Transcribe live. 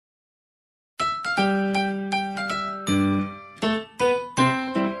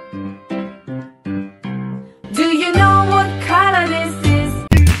Do you know what color this is?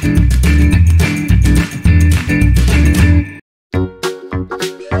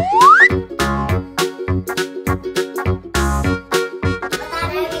 What are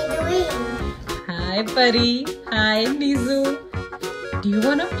we doing? Hi Pari, hi Nizu. Do you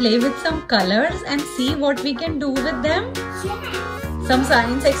want to play with some colors and see what we can do with them? Yes. Some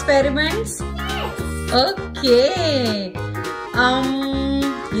science experiments? Yes. Okay.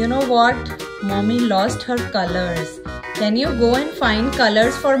 You know what? Mommy lost her colors. Can you go and find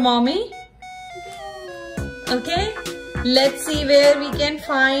colors for mommy? Okay. Let's see where we can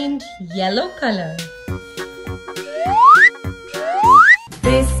find yellow color.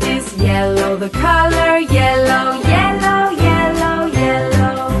 This is yellow, the color yellow, yellow, yellow,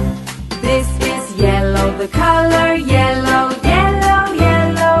 yellow. This is yellow, the color yellow, yellow,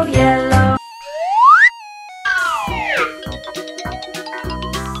 yellow, yellow.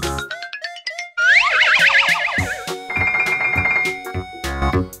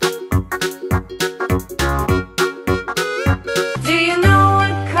 Do you know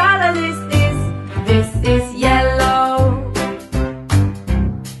what color this is? This is yellow.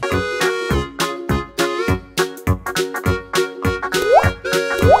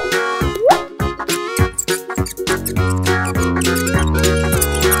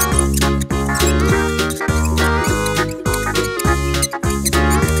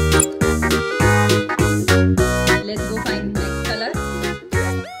 Let's go find next color.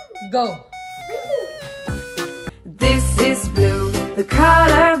 Go. This is blue, the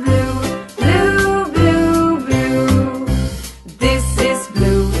color blue, blue, blue, blue. This is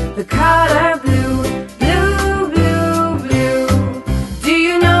blue, the color blue, blue, blue, blue. Do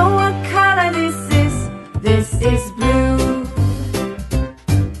you know what color this is? This is blue.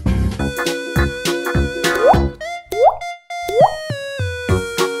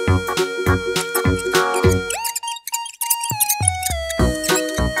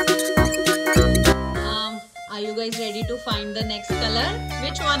 Are you guys ready to find the next color?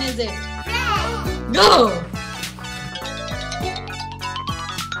 Which one is it? Go!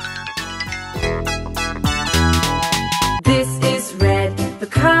 This is red, the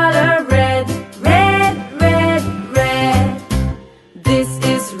color red, red, red, red. This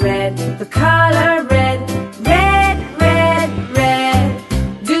is red, the color red, red, red, red.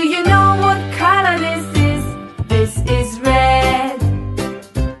 Do you know what color this is? This is red.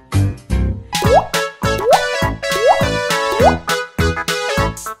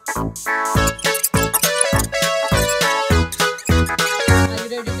 Are you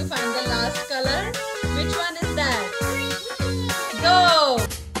ready to find the last color? Which one is that? Go!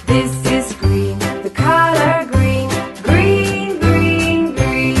 This is green, the color green, green, green,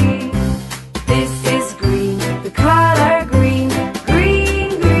 green. This is green, the color green,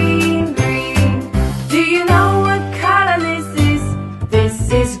 green, green, green. Do you know what color this is?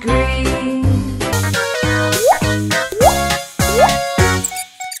 This is green.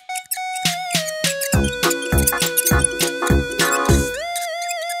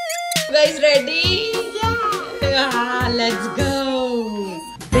 You guys ready? Yeah. Let's go!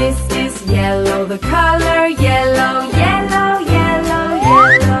 This is yellow, the color yellow, yellow, yellow,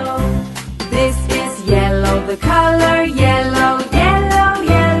 yellow. This is yellow, the color yellow, yellow,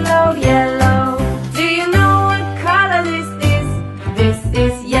 yellow, yellow. Do you know what color this is? This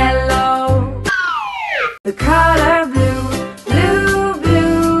is yellow. The color blue, blue,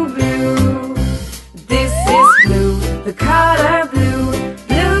 blue, blue. This is blue, the color blue,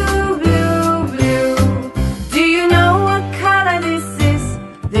 blue, blue, blue. Do you know what color this is?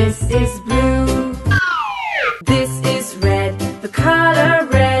 This is blue. This is red, the color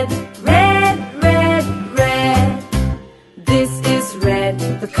red, red, red, red. This is red,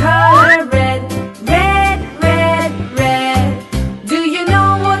 the color red, red, red, red. Do you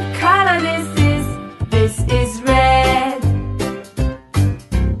know what color this is? This is red.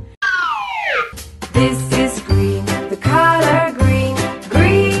 This is green, the color green,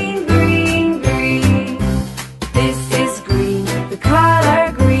 green, green, green. This is green, the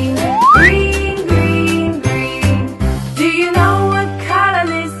color green, green, green, green. Do you know what color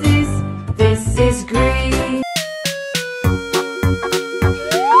this is? This is green.